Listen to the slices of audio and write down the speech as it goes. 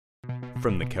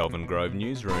From the Kelvin Grove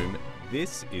newsroom,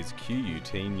 this is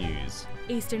QUT News.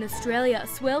 Eastern Australia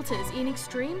swelters in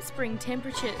extreme spring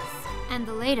temperatures. And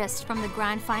the latest from the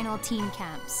grand final team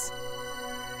camps.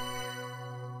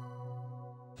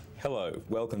 Hello,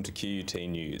 welcome to QUT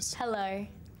News. Hello.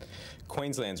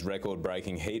 Queensland's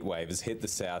record-breaking heatwave has hit the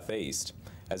southeast.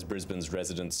 As Brisbane's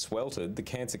residents sweltered, the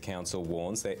Cancer Council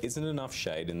warns there isn't enough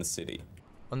shade in the city.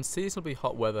 Unseasonably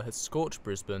hot weather has scorched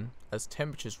Brisbane as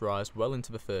temperatures rise well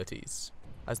into the 30s.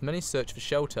 As many search for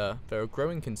shelter, there are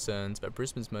growing concerns that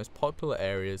Brisbane's most popular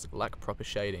areas lack proper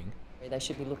shading. They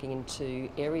should be looking into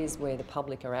areas where the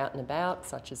public are out and about,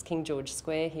 such as King George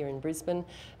Square here in Brisbane.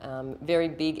 Very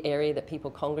big area that people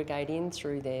congregate in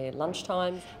through their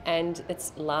lunchtime, and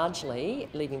it's largely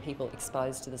leaving people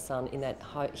exposed to the sun in that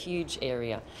huge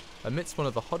area. Amidst one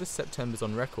of the hottest Septembers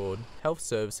on record, health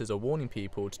services are warning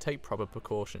people to take proper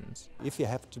precautions. If you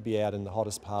have to be out in the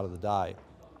hottest part of the day,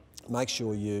 make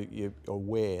sure you're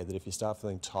aware that if you start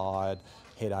feeling tired,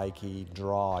 headachy,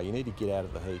 dry, you need to get out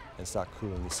of the heat and start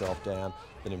cooling yourself down,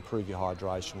 then improve your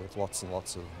hydration with lots and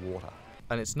lots of water.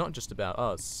 And it's not just about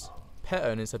us. Pet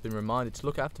owners have been reminded to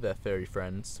look after their furry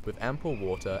friends with ample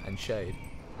water and shade.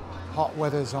 Hot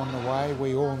weather's on the way,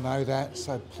 we all know that,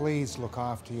 so please look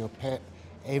after your pet.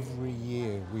 Every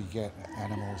year we get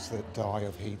animals that die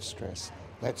of heat stress.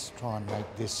 Let's try and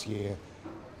make this year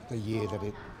the year that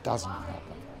it doesn't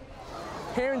happen.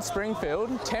 Here in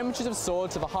Springfield, temperatures have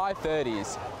soared to the high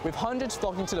 30s, with hundreds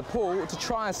flocking to the pool to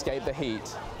try and escape the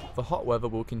heat. The hot weather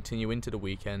will continue into the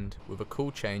weekend, with a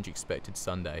cool change expected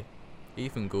Sunday.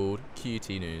 Ethan Gould, QUT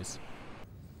News.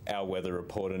 Our weather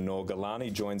reporter Noor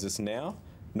Gillani joins us now.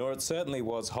 Noor, it certainly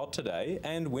was hot today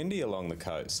and windy along the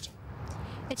coast.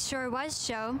 It sure was,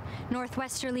 Joe.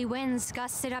 Northwesterly winds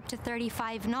gusted up to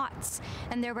 35 knots,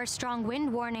 and there were strong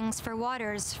wind warnings for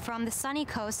waters from the sunny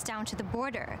coast down to the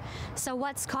border. So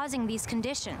what's causing these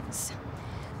conditions?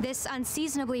 This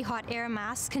unseasonably hot air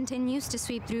mass continues to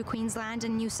sweep through Queensland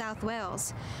and New South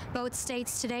Wales. Both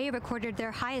states today recorded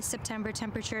their highest September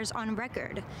temperatures on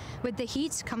record. With the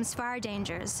heat comes fire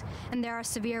dangers, and there are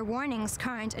severe warnings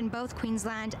current in both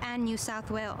Queensland and New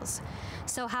South Wales.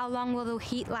 So how long will the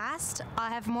heat last? I'll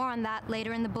have more on that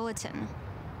later in the bulletin.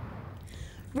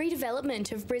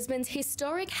 Redevelopment of Brisbane's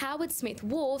historic Howard Smith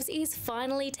Wharves is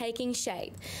finally taking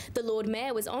shape. The Lord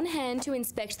Mayor was on hand to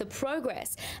inspect the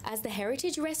progress as the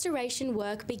heritage restoration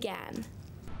work began.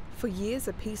 For years,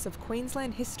 a piece of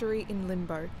Queensland history in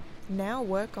limbo. Now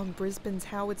work on Brisbane's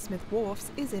Howard Smith Wharves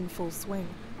is in full swing.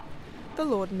 The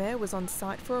Lord Mayor was on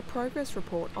site for a progress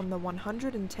report on the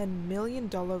 $110 million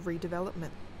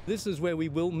redevelopment. This is where we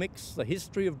will mix the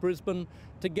history of Brisbane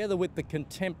together with the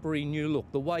contemporary new look,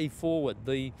 the way forward,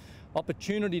 the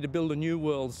opportunity to build a new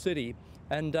world city,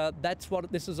 and that's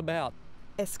what this is about.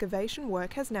 Excavation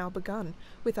work has now begun,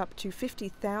 with up to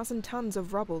 50,000 tonnes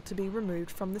of rubble to be removed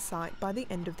from the site by the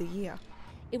end of the year.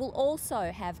 It will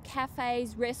also have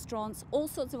cafes, restaurants, all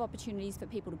sorts of opportunities for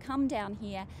people to come down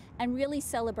here and really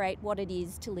celebrate what it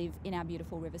is to live in our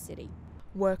beautiful river city.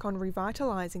 Work on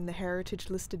revitalising the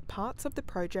heritage-listed parts of the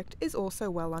project is also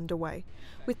well underway,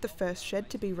 with the first shed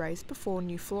to be raised before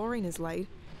new flooring is laid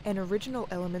and original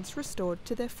elements restored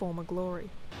to their former glory.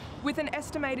 With an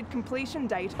estimated completion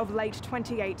date of late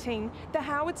 2018, the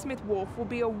Howard Smith Wharf will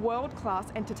be a world-class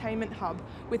entertainment hub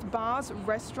with bars,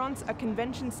 restaurants, a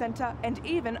convention centre and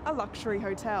even a luxury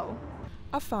hotel.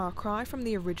 A far cry from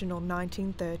the original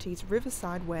 1930s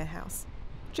Riverside warehouse.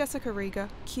 Jessica Riga,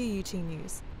 QUT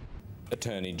News.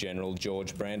 Attorney General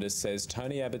George Brandis says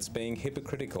Tony Abbott's being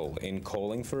hypocritical in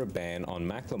calling for a ban on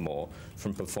Macklemore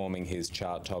from performing his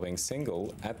chart-topping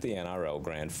single at the NRL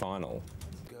Grand Final.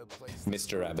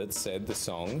 Mr. Abbott said the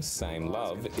song, Same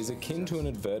Love, is akin to an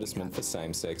advertisement for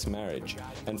same-sex marriage,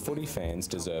 and footy fans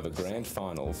deserve a grand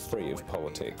final free of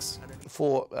politics.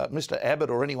 For Mr. Abbott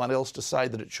or anyone else to say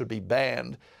that it should be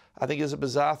banned, I think is a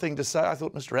bizarre thing to say. I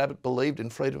thought Mr. Abbott believed in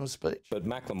freedom of speech. But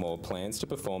Macklemore plans to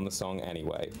perform the song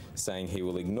anyway, saying he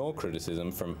will ignore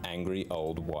criticism from angry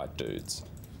old white dudes.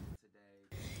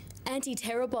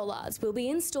 Anti-terror bollards will be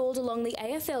installed along the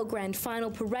AFL Grand Final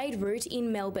parade route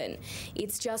in Melbourne.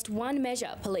 It's just one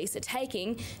measure police are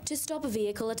taking to stop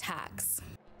vehicle attacks.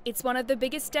 It's one of the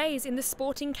biggest days in the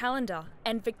sporting calendar,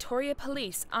 and Victoria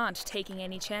Police aren't taking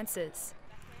any chances.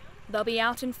 They'll be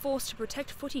out in force to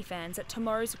protect footy fans at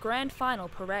tomorrow's Grand Final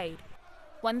parade.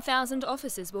 1,000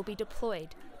 officers will be deployed,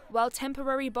 while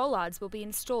temporary bollards will be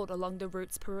installed along the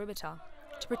route's perimeter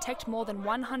to protect more than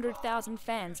 100,000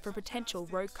 fans from potential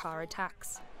rogue car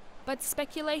attacks. But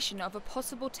speculation of a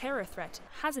possible terror threat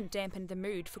hasn't dampened the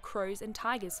mood for Crows and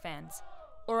Tigers fans,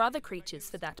 or other creatures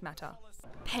for that matter.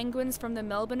 Penguins from the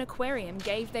Melbourne Aquarium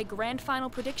gave their grand final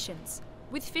predictions,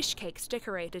 with fish cakes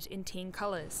decorated in team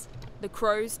colours. The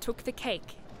Crows took the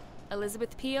cake.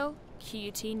 Elizabeth Peel,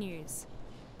 QUT News.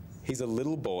 He's a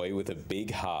little boy with a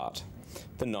big heart.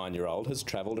 The 9-year-old has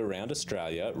travelled around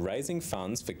Australia raising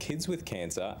funds for kids with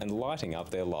cancer and lighting up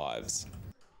their lives.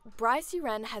 Bryce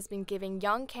Uren has been giving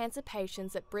young cancer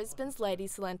patients at Brisbane's Lady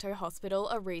Cilento Hospital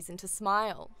a reason to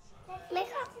smile.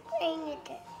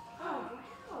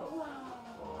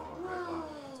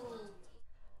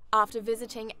 After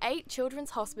visiting 8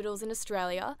 children's hospitals in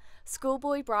Australia,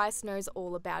 schoolboy Bryce knows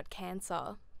all about cancer.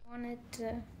 I wanted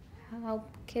to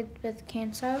help kids with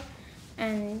cancer,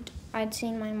 and I'd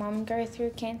seen my mum go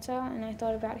through cancer, and I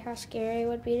thought about how scary it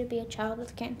would be to be a child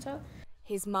with cancer.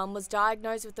 His mum was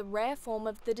diagnosed with a rare form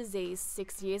of the disease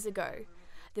 6 years ago.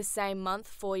 The same month,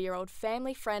 4-year-old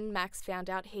family friend Max found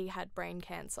out he had brain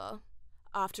cancer.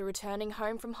 After returning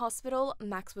home from hospital,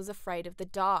 Max was afraid of the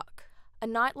dark. A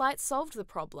nightlight solved the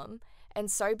problem, and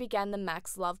so began the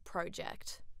Max Love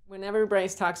Project. Whenever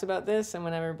Bryce talks about this and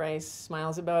whenever Bryce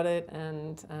smiles about it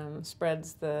and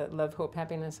spreads the love, hope,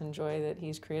 happiness and joy that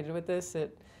he's created with this,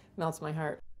 it melts my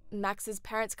heart. Max's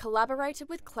parents collaborated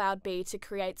with Cloud Bee to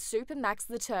create Super Max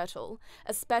the Turtle,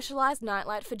 a specialised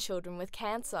nightlight for children with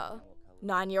cancer.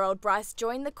 9-year-old Bryce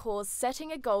joined the cause,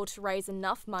 setting a goal to raise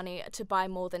enough money to buy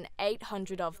more than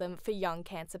 800 of them for young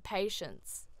cancer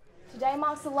patients. Today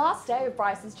marks the last day of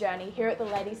Bryce's journey here at the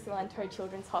Lady Cilento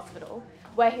Children's Hospital,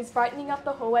 where he's brightening up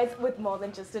the hallways with more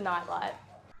than just a nightlight.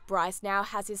 Bryce now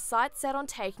has his sights set on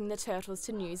taking the turtles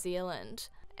to New Zealand.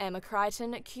 Emma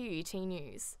Crichton, QUT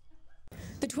News.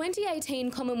 The 2018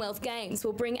 Commonwealth Games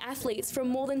will bring athletes from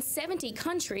more than 70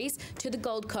 countries to the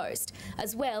Gold Coast,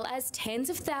 as well as tens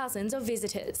of thousands of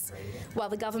visitors. While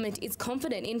the government is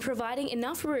confident in providing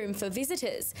enough room for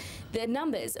visitors, their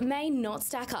numbers may not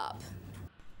stack up.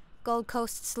 Gold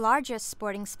Coast's largest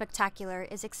sporting spectacular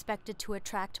is expected to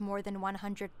attract more than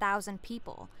 100,000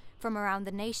 people from around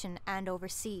the nation and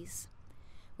overseas.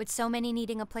 With so many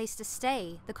needing a place to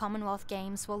stay, the Commonwealth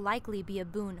Games will likely be a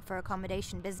boon for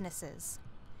accommodation businesses.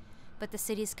 But the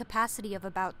city's capacity of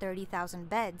about 30,000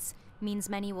 beds means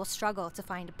many will struggle to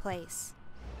find a place.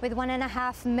 With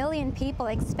 1.5 million people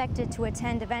expected to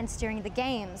attend events during the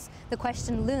Games, the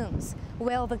question looms,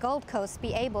 will the Gold Coast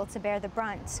be able to bear the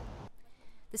brunt?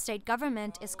 The state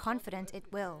government is confident it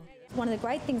will. One of the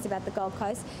great things about the Gold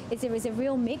Coast is there is a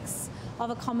real mix of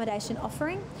accommodation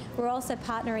offering. We're also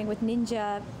partnering with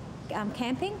Ninja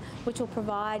Camping, which will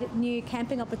provide new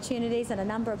camping opportunities and a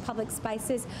number of public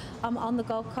spaces on the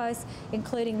Gold Coast,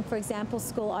 including, for example,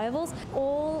 school ovals.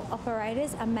 All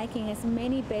operators are making as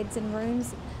many beds and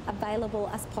rooms available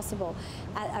as possible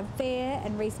at a fair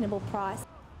and reasonable price.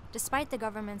 Despite the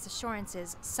government's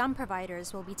assurances, some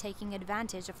providers will be taking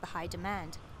advantage of the high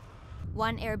demand.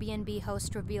 One Airbnb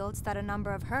host revealed that a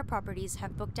number of her properties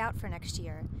have booked out for next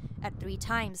year, at 3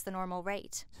 times the normal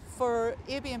rate. For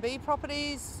Airbnb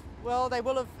properties, well, they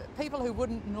will have, people who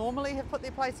wouldn't normally have put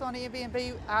their place on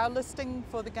Airbnb are listing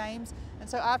for the Games, and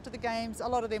so after the Games, a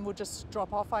lot of them will just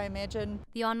drop off, I imagine.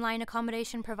 The online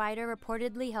accommodation provider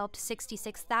reportedly helped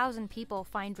 66,000 people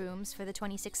find rooms for the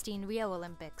 2016 Rio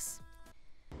Olympics.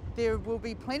 There will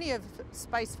be plenty of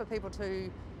space for people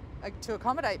to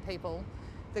accommodate people.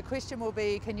 The question will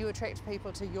be, can you attract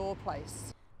people to your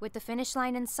place? With the finish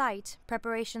line in sight,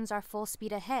 preparations are full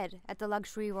speed ahead at the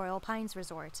luxury Royal Pines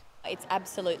Resort. It's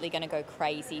absolutely going to go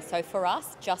crazy. So for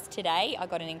us, just today, I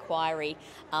got an inquiry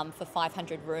for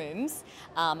 500 rooms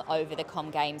over the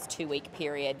Com Games 2-week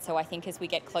period. So I think as we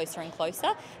get closer and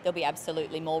closer, there'll be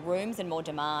absolutely more rooms and more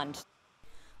demand.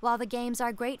 While the Games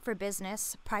are great for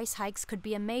business, price hikes could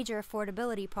be a major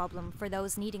affordability problem for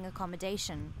those needing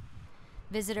accommodation.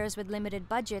 Visitors with limited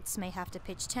budgets may have to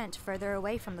pitch tent further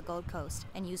away from the Gold Coast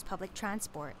and use public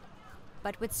transport.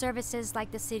 But with services like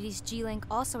the city's G-Link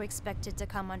also expected to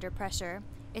come under pressure,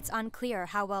 it's unclear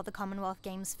how well the Commonwealth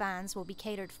Games fans will be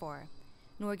catered for.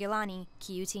 Noor, Gillani,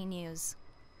 QUT News.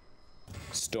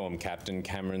 Storm captain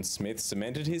Cameron Smith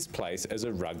cemented his place as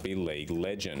a Rugby League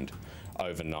legend.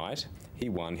 Overnight, he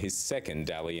won his second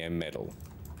Dally M medal.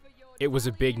 It was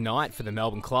a big night for the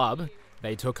Melbourne club.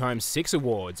 They took home 6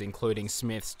 awards, including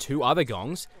Smith's 2 other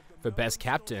gongs for Best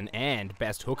Captain and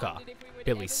Best Hooker.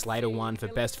 Billy Slater won for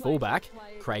Best Fullback,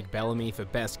 Craig Bellamy for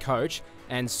Best Coach,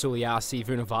 and Suliasi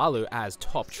Vunivalu as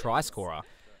Top Try Scorer.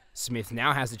 Smith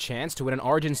now has a chance to win an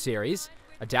Origin Series,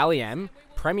 a Dally M,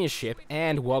 Premiership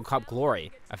and World Cup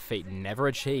glory, a feat never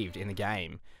achieved in the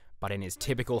game. But in his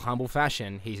typical humble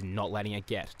fashion, he's not letting it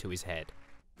get to his head.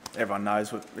 Everyone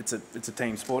knows it's a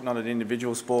team sport, not an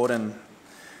individual sport, and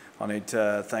I need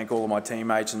to thank all of my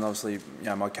teammates and obviously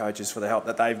my coaches for the help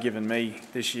that they've given me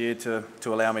this year to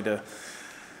allow me to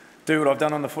do what I've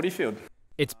done on the footy field.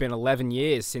 It's been 11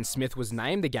 years since Smith was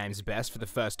named the game's best for the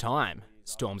first time.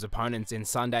 Storm's opponents in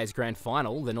Sunday's grand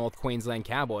final, the North Queensland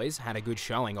Cowboys, had a good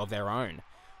showing of their own.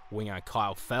 Winger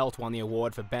Kyle Felt won the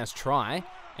award for best try,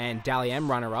 and Dally M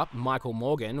runner-up Michael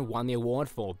Morgan won the award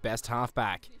for best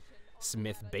halfback.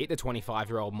 Smith beat the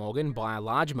 25-year-old Morgan by a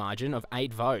large margin of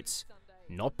 8 votes.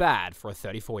 Not bad for a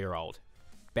 34-year-old.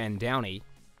 Ben Downey,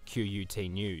 QUT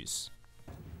News.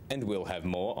 And we'll have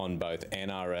more on both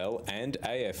NRL and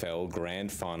AFL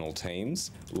grand final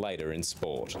teams later in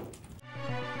sport.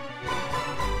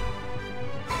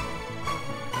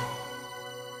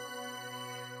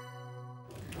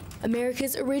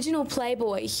 America's original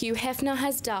Playboy, Hugh Hefner,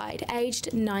 has died,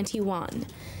 aged 91.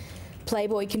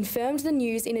 Playboy confirmed the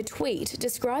news in a tweet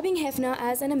describing Hefner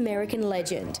as an American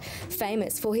legend.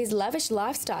 Famous for his lavish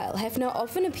lifestyle, Hefner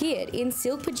often appeared in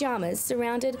silk pajamas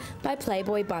surrounded by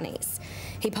Playboy bunnies.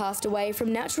 He passed away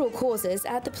from natural causes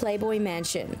at the Playboy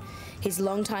Mansion. His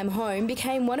longtime home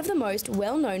became one of the most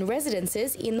well-known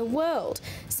residences in the world,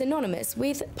 synonymous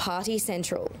with Party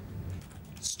Central.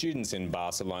 Students in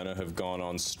Barcelona have gone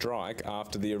on strike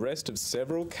after the arrest of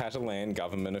several Catalan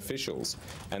government officials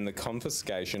and the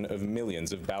confiscation of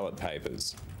millions of ballot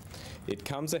papers. It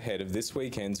comes ahead of this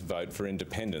weekend's vote for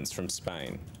independence from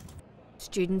Spain.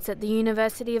 Students at the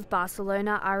University of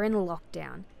Barcelona are in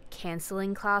lockdown,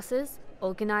 cancelling classes,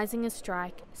 organising a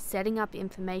strike, setting up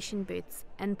information booths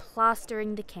and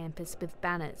plastering the campus with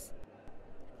banners,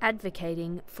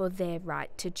 advocating for their right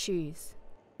to choose.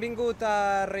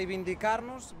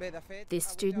 This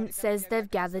student says they've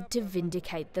gathered to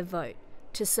vindicate the vote,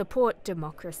 to support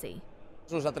democracy.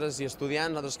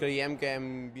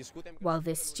 While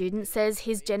this student says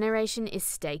his generation is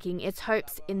staking its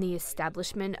hopes in the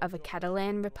establishment of a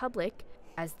Catalan republic,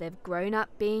 as they've grown up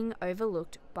being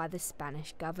overlooked by the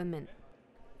Spanish government.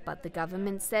 But the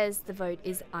government says the vote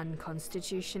is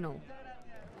unconstitutional.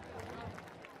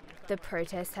 The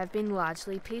protests have been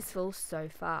largely peaceful so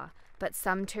far, but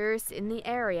some tourists in the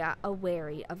area are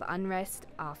wary of unrest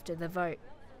after the vote,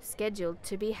 scheduled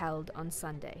to be held on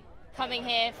Sunday. Coming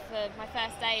here for my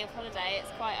first day of holiday, it's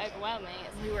quite overwhelming.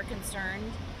 We were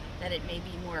concerned that it may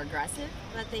be more aggressive,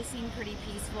 but they seem pretty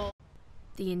peaceful.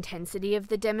 The intensity of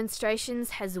the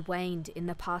demonstrations has waned in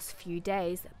the past few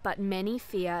days, but many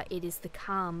fear it is the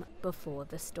calm before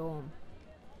the storm.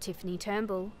 Tiffany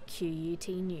Turnbull, QUT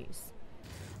News.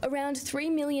 Around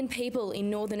 3 million people in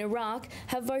northern Iraq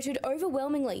have voted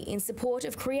overwhelmingly in support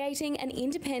of creating an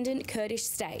independent Kurdish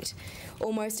state.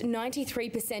 Almost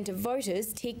 93% of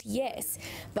voters ticked yes,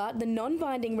 but the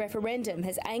non-binding referendum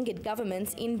has angered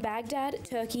governments in Baghdad,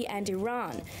 Turkey and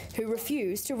Iran, who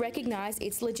refuse to recognise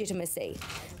its legitimacy.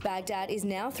 Baghdad is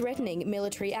now threatening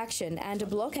military action and a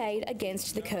blockade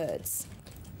against the Kurds.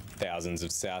 Thousands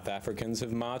of South Africans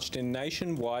have marched in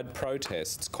nationwide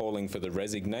protests calling for the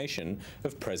resignation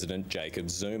of President Jacob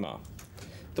Zuma.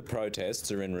 The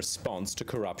protests are in response to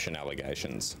corruption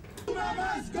allegations. Zuma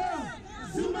must go!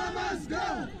 Zuma must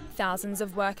go! Thousands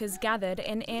of workers gathered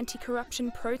in anti-corruption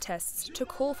protests to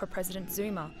call for President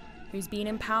Zuma, who's been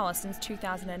in power since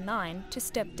 2009, to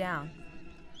step down.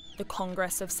 The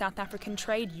Congress of South African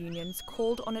Trade Unions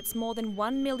called on its more than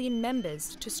 1 million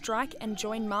members to strike and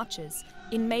join marches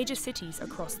in major cities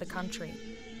across the country.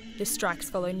 The strikes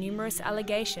follow numerous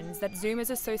allegations that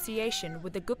Zuma's association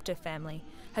with the Gupta family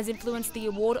has influenced the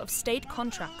award of state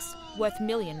contracts worth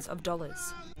millions of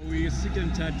dollars. We are sick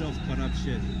and tired of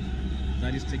corruption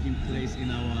that is taking place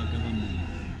in our government.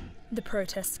 The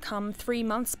protests come 3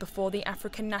 months before the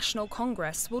African National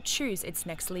Congress will choose its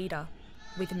next leader,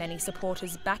 with many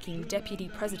supporters backing Deputy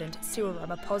President Cyril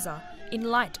Ramaphosa in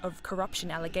light of corruption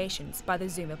allegations by the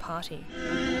Zuma party.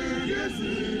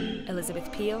 Elizabeth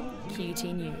Peel, QUT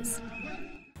News.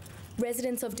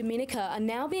 Residents of Dominica are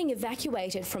now being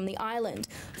evacuated from the island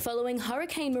following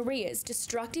Hurricane Maria's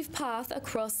destructive path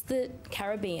across the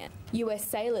Caribbean. US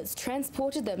sailors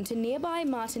transported them to nearby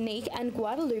Martinique and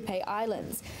Guadeloupe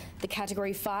Islands. The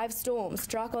Category 5 storm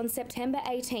struck on September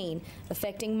 18,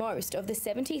 affecting most of the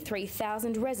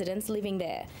 73,000 residents living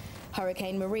there.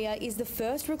 Hurricane Maria is the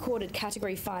first recorded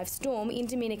Category 5 storm in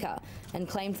Dominica and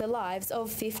claimed the lives of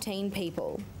 15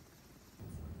 people.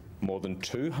 More than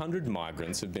 200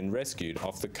 migrants have been rescued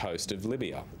off the coast of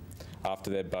Libya after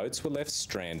their boats were left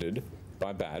stranded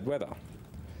by bad weather.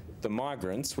 The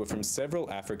migrants were from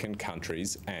several African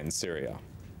countries and Syria.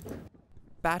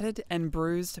 Battered and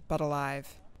bruised but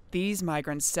alive, these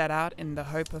migrants set out in the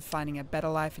hope of finding a better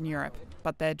life in Europe,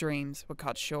 but their dreams were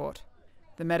cut short.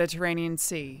 The Mediterranean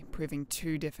Sea proving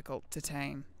too difficult to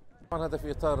tame.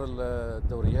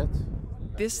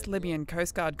 This Libyan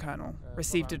Coast Guard colonel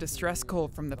received a distress call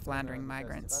from the floundering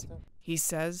migrants. He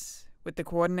says, With the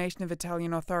coordination of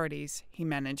Italian authorities, he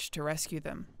managed to rescue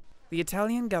them. The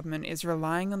Italian government is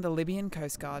relying on the Libyan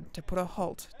Coast Guard to put a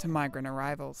halt to migrant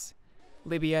arrivals.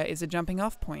 Libya is a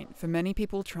jumping-off point for many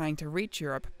people trying to reach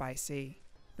Europe by sea.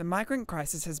 The migrant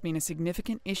crisis has been a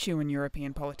significant issue in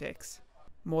European politics.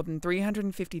 More than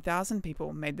 350,000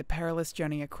 people made the perilous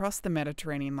journey across the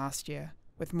Mediterranean last year,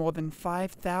 with more than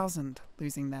 5,000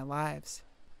 losing their lives.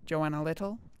 Joanna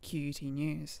Little, QUT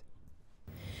News.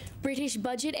 British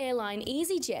budget airline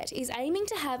EasyJet is aiming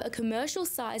to have a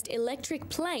commercial-sized electric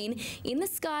plane in the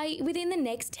sky within the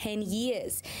next 10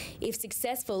 years. If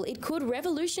successful, it could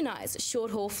revolutionise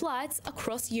short-haul flights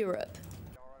across Europe.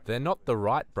 They're not the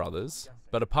Wright brothers,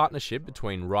 but a partnership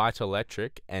between Wright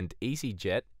Electric and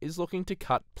EasyJet is looking to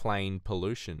cut plane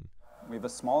pollution. We have a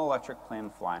small electric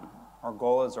plane flying. Our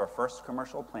goal is our first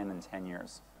commercial plane in 10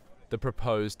 years. The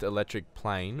proposed electric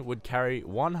plane would carry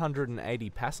 180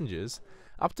 passengers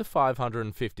up to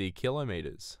 550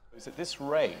 kilometres. This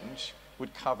range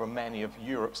would cover many of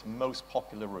Europe's most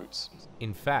popular routes.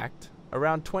 In fact,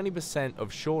 around 20%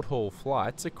 of short-haul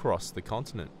flights across the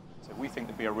continent. So we think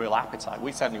there'd be a real appetite.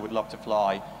 We certainly would love to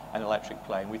fly an electric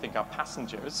plane. We think our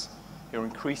passengers who are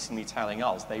increasingly telling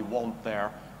us they want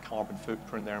their carbon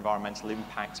footprint, their environmental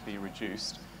impact to be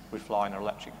reduced, would fly an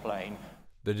electric plane.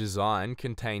 The design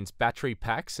contains battery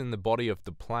packs in the body of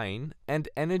the plane and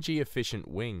energy-efficient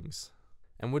wings,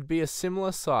 and would be a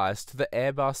similar size to the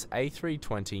Airbus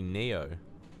A320neo.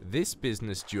 This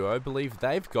business duo believe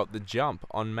they've got the jump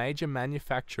on major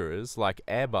manufacturers like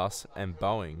Airbus and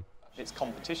Boeing. It's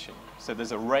competition, so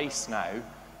there's a race now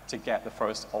to get the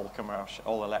first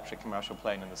all-electric commercial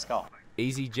plane in the sky.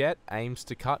 EasyJet aims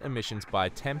to cut emissions by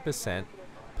 10%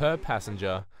 per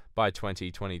passenger by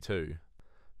 2022.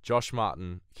 Josh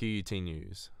Martin, QUT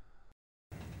News.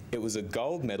 It was a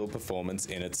gold medal performance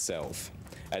in itself,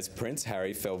 as Prince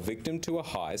Harry fell victim to a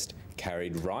heist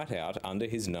carried right out under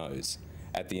his nose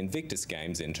at the Invictus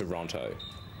Games in Toronto.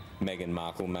 Meghan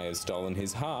Markle may have stolen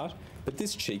his heart, but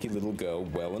this cheeky little girl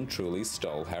well and truly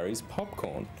stole Harry's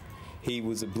popcorn. He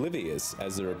was oblivious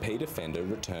as the repeat offender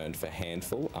returned for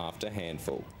handful after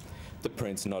handful. The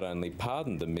Prince not only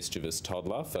pardoned the mischievous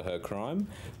toddler for her crime,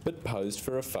 but posed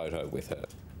for a photo with her.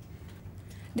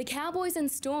 The Cowboys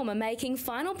and Storm are making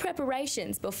final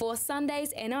preparations before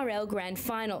Sunday's NRL Grand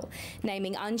Final,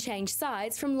 naming unchanged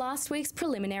sides from last week's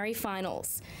preliminary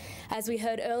finals. As we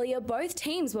heard earlier, both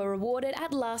teams were rewarded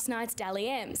at last night's Dally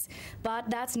M's, but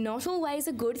that's not always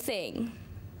a good thing.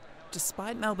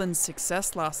 Despite Melbourne's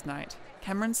success last night,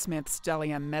 Cameron Smith's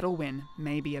Dally M medal win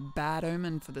may be a bad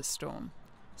omen for the Storm.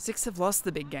 6 have lost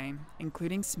the big game,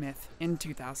 including Smith in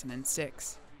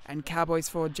 2006. And Cowboys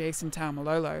forward Jason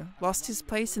Taumalolo lost his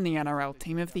place in the NRL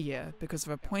Team of the Year because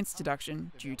of a points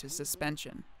deduction due to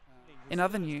suspension. In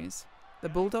other news, the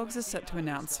Bulldogs are set to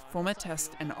announce former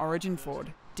Test and Origin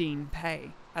forward Dean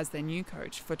Pay as their new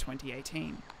coach for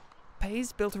 2018.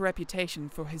 Pay's built a reputation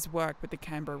for his work with the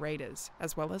Canberra Raiders,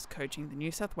 as well as coaching the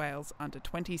New South Wales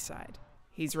under-20 side.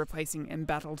 He's replacing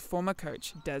embattled former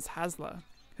coach Des Hasler,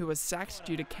 who was sacked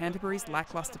due to Canterbury's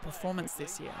lacklustre performance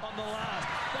this year.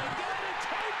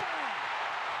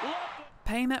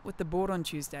 Pay met with the board on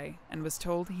Tuesday and was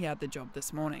told he had the job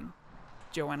this morning.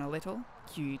 Joanna Little,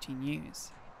 QUT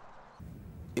News.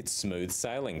 It's smooth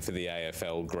sailing for the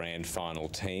AFL Grand Final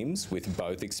teams, with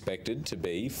both expected to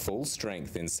be full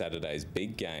strength in Saturday's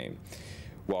big game,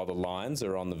 while the Lions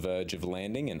are on the verge of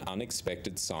landing an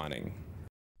unexpected signing.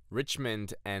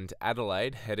 Richmond and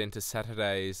Adelaide head into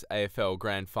Saturday's AFL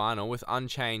Grand Final with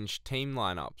unchanged team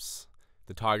lineups.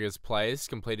 The Tigers players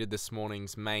completed this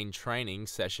morning's main training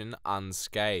session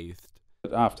unscathed.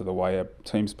 After the way our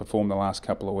teams performed the last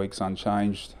couple of weeks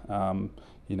unchanged,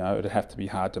 it'd have to be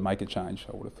hard to make a change,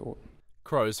 I would have thought.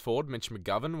 Crows forward Mitch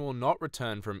McGovern will not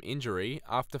return from injury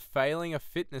after failing a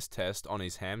fitness test on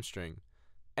his hamstring.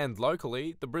 And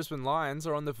locally, the Brisbane Lions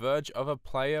are on the verge of a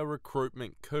player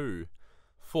recruitment coup.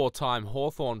 4-time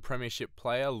Hawthorn Premiership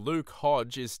player Luke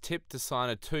Hodge is tipped to sign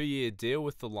a 2-year deal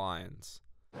with the Lions.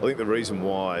 I think the reason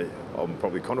why I'm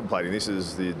probably contemplating this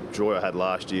is the joy I had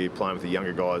last year playing with the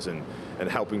younger guys and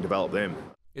helping develop them.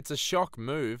 It's a shock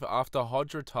move after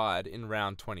Hodge retired in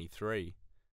round 23.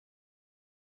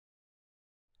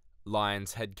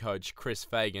 Lions head coach Chris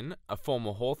Fagan, a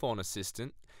former Hawthorn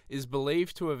assistant, is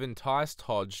believed to have enticed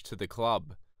Hodge to the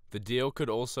club. The deal could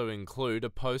also include a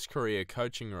post-career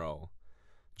coaching role.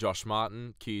 Josh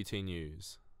Martin, QUT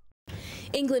News.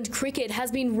 England cricket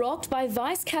has been rocked by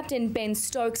Vice-Captain Ben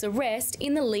Stokes' arrest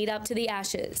in the lead-up to the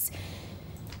Ashes.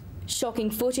 Shocking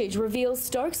footage reveals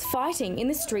Stokes fighting in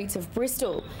the streets of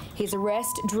Bristol. His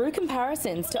arrest drew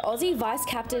comparisons to Aussie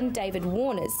vice-captain David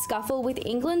Warner's scuffle with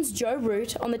England's Joe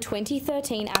Root on the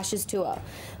 2013 Ashes Tour.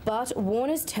 But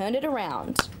Warner's turned it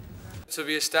around. To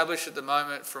be established at the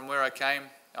moment from where I came,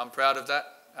 I'm proud of that.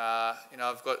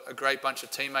 I've got a great bunch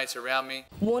of teammates around me.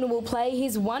 Warner will play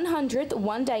his 100th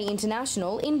one-day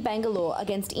international in Bangalore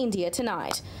against India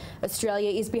tonight. Australia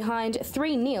is behind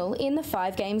 3-0 in the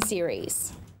 5-game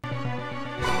series.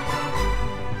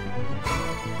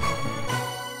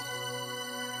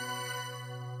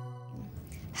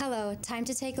 Hello, time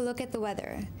to take a look at the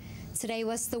weather. Today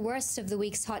was the worst of the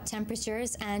week's hot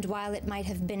temperatures, and while it might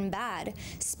have been bad,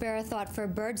 spare a thought for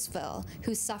Birdsville,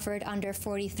 who suffered under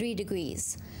 43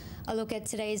 degrees. A look at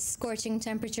today's scorching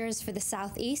temperatures for the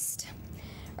southeast.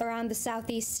 Around the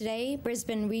southeast today,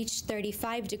 Brisbane reached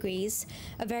 35 degrees,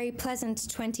 a very pleasant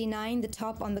 29, the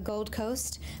top on the Gold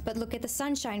Coast, but look at the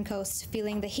Sunshine Coast,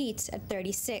 feeling the heat at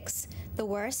 36. The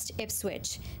worst,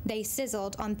 Ipswich. They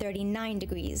sizzled on 39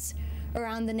 degrees.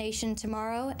 Around the nation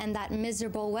tomorrow, and that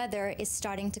miserable weather is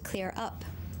starting to clear up.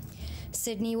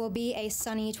 Sydney will be a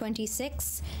sunny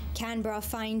 26, Canberra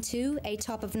fine 2, a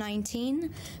top of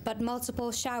 19, but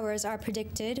multiple showers are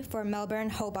predicted for Melbourne,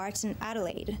 Hobart and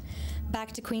Adelaide.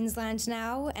 Back to Queensland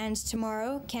now, and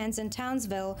tomorrow Cairns and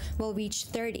Townsville will reach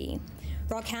 30.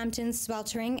 Rockhampton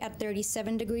sweltering at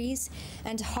 37 degrees,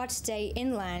 and hot day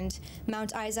inland,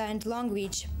 Mount Isa and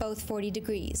Longreach both 40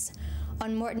 degrees.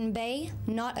 On Moreton Bay,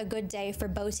 not a good day for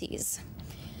boaties.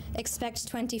 Expect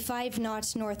 25-knot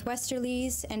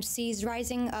northwesterlies and seas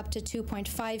rising up to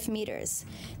 2.5 meters.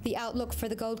 The outlook for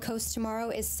the Gold Coast tomorrow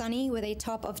is sunny with a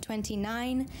top of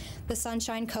 29. The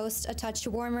Sunshine Coast a touch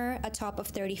warmer, a top of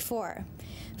 34.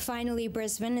 Finally,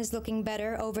 Brisbane is looking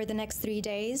better over the next 3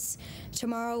 days.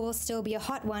 Tomorrow will still be a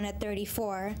hot one at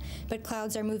 34, but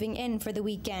clouds are moving in for the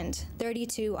weekend,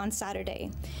 32 on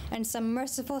Saturday. And some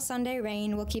merciful Sunday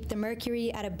rain will keep the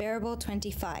mercury at a bearable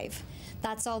 25.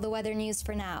 That's all the weather news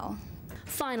for now.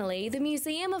 Finally, the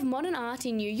Museum of Modern Art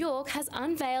in New York has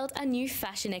unveiled a new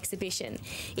fashion exhibition.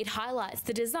 It highlights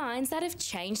the designs that have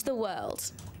changed the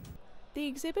world. The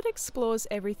exhibit explores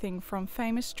everything from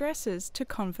famous dresses to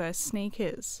Converse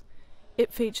sneakers.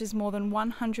 It features more than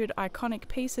 100 iconic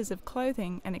pieces of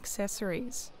clothing and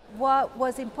accessories. What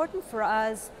was important for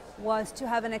us was to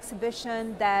have an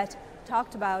exhibition that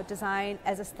talked about design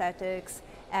as aesthetics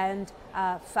and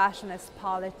fashion as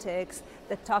politics,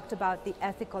 that talked about the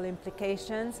ethical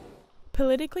implications.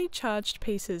 Politically charged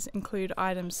pieces include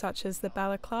items such as the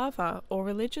balaclava or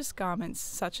religious garments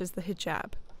such as the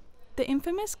hijab. The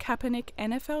infamous Kaepernick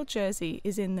NFL jersey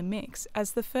is in the mix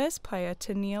as the first player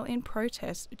to kneel in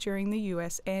protest during the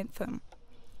US anthem.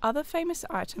 Other famous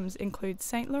items include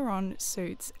Saint Laurent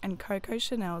suits and Coco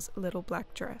Chanel's little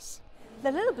black dress.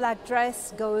 The little black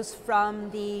dress goes from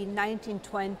the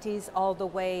 1920s all the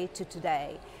way to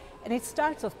today. And it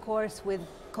starts, of course, with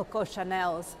Coco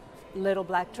Chanel's little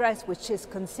black dress, which is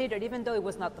considered, even though it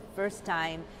was not the first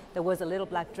time there was a little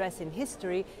black dress in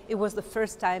history, it was the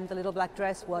first time the little black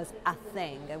dress was a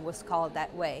thing and was called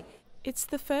that way. It's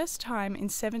the first time in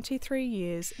 73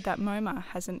 years that MoMA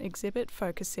has an exhibit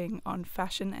focusing on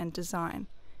fashion and design.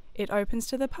 It opens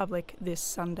to the public this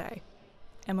Sunday.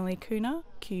 Emily Cooner,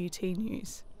 QUT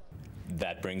News.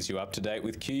 That brings you up to date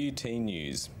with QUT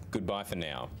News. Goodbye for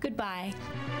now. Goodbye.